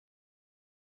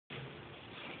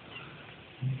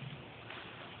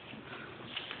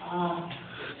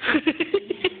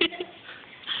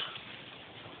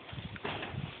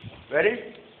Ready?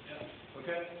 Yeah.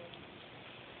 Okay.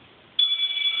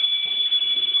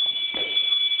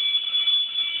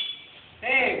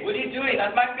 Hey, what are you doing?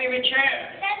 That's my favorite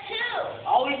chair. That too.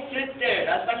 Always sit there.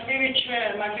 That's my favorite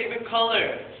chair. My favorite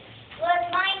color. Well,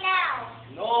 it's mine now.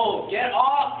 No, get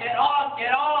off, get off,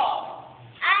 get off.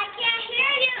 I can't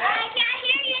hear you. I can't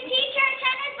hear you, teacher.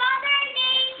 Chana's bothering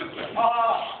me.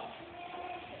 Off.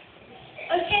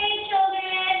 Okay,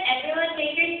 children. Everyone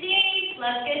take your seats.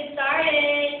 Let's get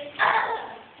started.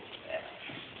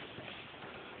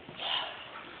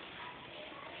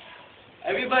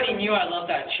 Everybody knew I loved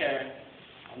that chair.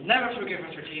 I'll never forgive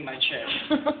her for taking my chair.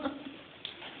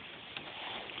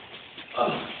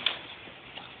 Ugh.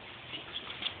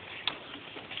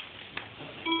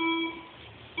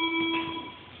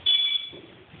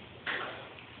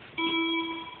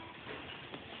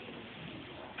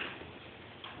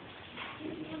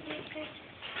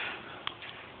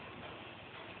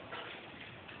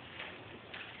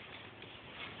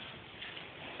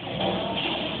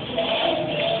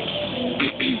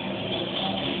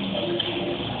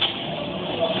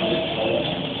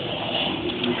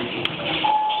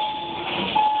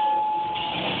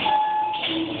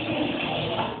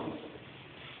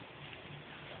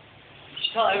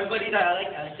 Tell everybody that I like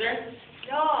Esther?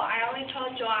 No, I only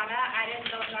told Joanna. I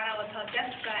didn't know Joanna would tell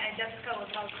Jessica, and Jessica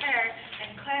would tell Claire,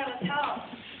 and Claire would tell.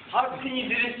 How can you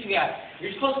do this to me?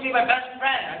 You're supposed to be my best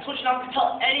friend. I told you not to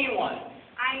tell anyone.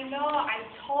 I know, I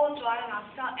told Joanna not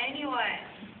to tell anyone.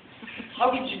 How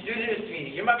could you do this to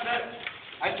me? You're my best.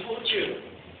 I told you.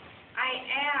 I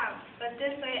am, but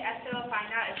this way Esther will find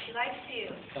out if she likes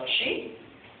you. Does she?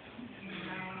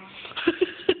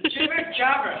 No. Jibber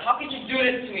jabber. How could you do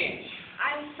this to me?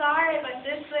 I'm sorry, but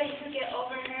this way you could get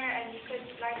over her and you could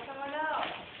like someone else.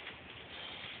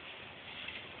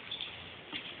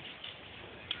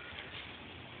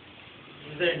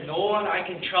 Is there no one I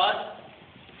can trust?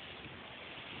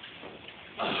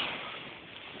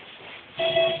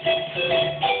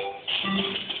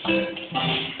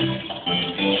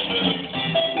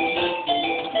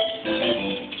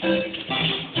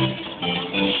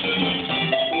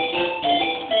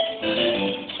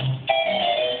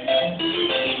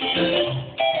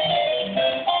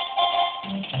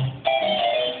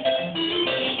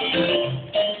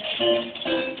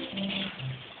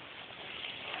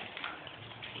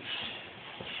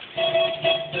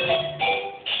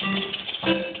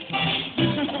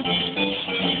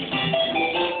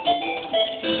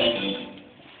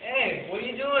 Hey, what are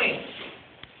you doing?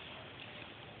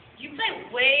 You play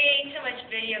way too much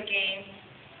video games.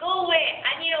 Go away.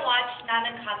 I need to watch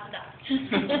Nana Kazuda.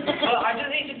 Well, I just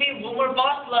need to be one more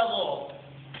boss level.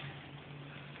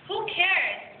 Who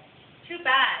cares? Too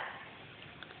bad.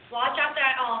 Watch after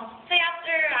play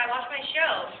after I watch my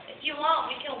show. If you want,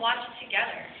 we can watch it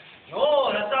together.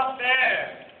 No, that's not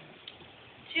fair.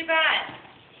 Too bad.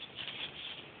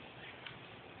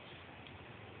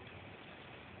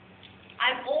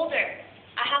 I'm older.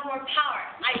 I have more power.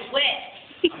 I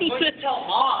win. I'm going to tell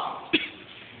Mom.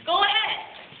 Go ahead.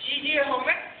 Did you do your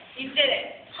homework? You did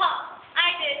it. Huh.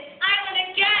 I did. I win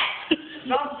again. It's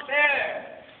not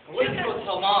fair. I'm going to go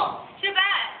tell Mom. Too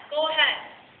bad. Go ahead.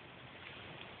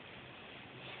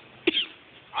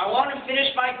 I want to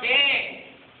finish my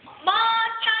game. Mom,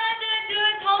 Chana didn't do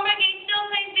his homework. He's still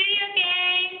playing video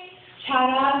games.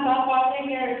 Chana, stop watching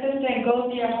your sister and go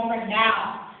do your homework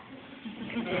now.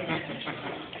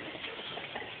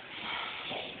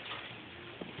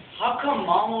 How come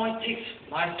Mom always takes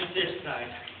my sister's side?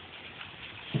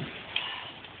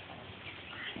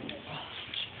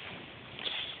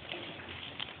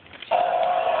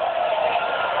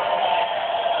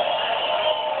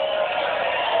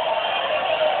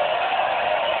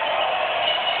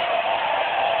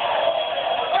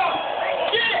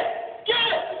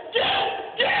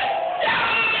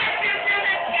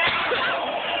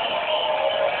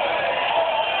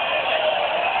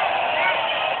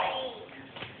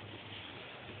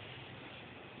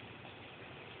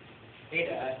 Hey,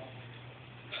 Dad.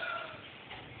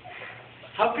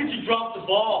 How could you drop the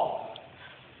ball?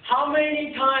 How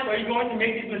many times are you going to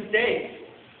make these mistakes?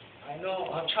 I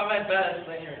know, I'll try my best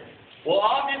later. Well,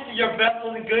 obviously your best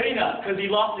wasn't good enough because he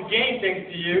lost the game thanks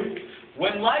to you.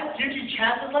 When life gives you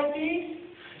chances like these,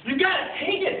 you gotta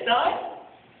take it, son.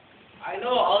 I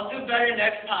know, I'll do better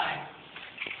next time.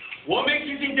 What makes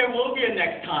you think there will be a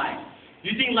next time?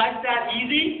 You think life's that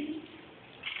easy?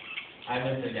 I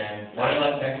missed again. Better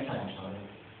luck next time, Chana.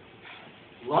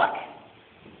 Luck?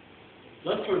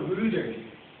 Luck for losers.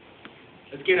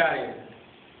 Let's get out of here.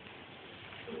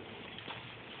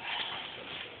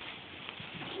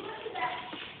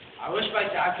 I wish my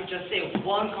dad could just say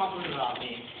one compliment about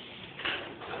me.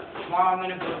 Tomorrow I'm going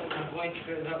to go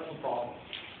to football.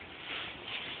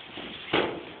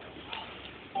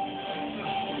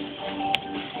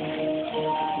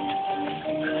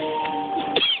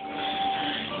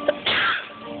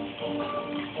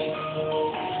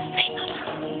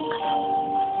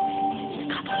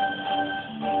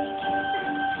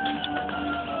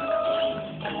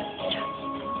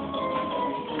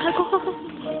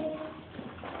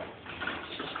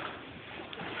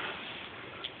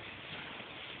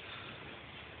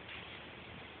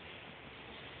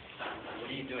 What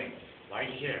are you doing? Why are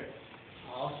you here?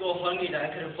 I was so hungry that I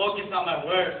couldn't focus on my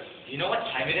work. Do you know what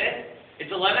time it is?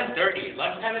 It's 11:30.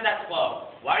 Lunchtime is at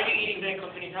 12. Why are you eating during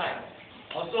company time?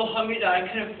 I was so hungry that I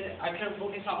couldn't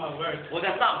focus on my work. Well,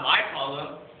 that's not my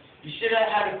problem. You should have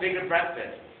had a bigger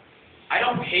breakfast. I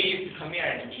don't pay you to come here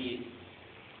and eat.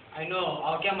 I know.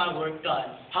 I'll get my work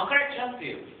done. How can I trust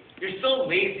you? You're so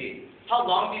lazy. How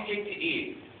long do you take to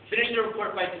eat? Finish the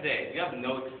report by today. You have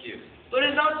no excuse. But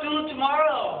it's not due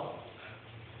tomorrow.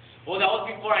 Well, that was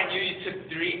before I knew you took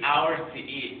 3 hours to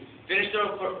eat. Finish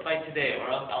the report by today, or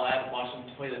else I'll add wash some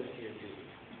toilets to your food.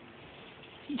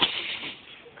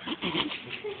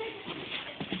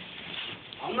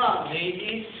 I'm not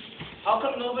lazy. How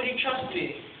come nobody trusts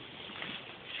me?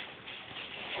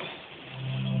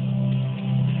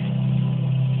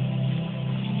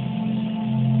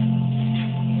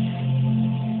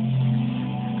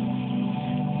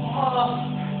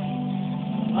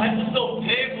 Life is so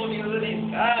painful because of these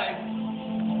bags.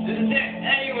 Isn't there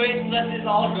any way to let this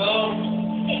all go?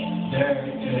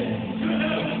 Very good.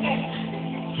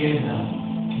 Give them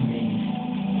to me.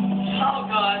 How,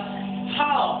 God?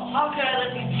 How? How can I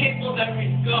let these painful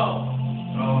memories go?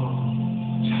 Oh,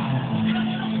 Chana.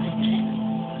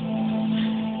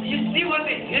 You see what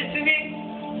they did to me?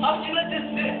 How could you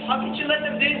let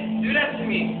them do that to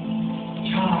me?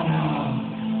 Chana.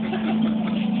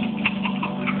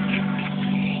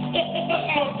 I'm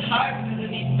so tired because of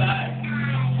these bags.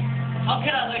 How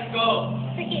can I let go?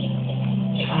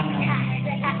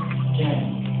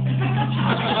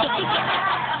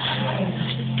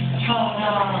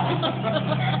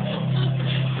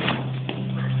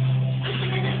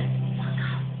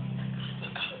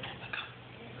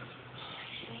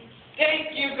 Thank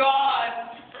you, God.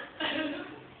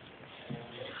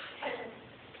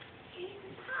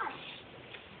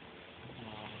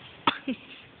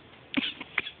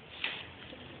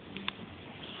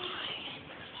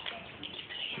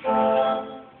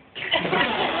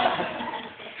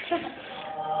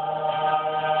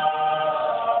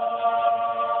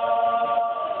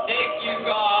 Thank you,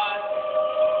 God.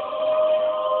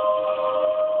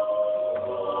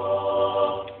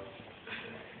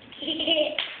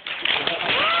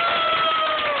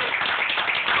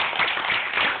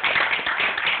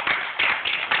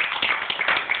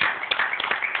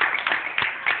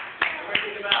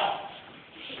 Where's the bell?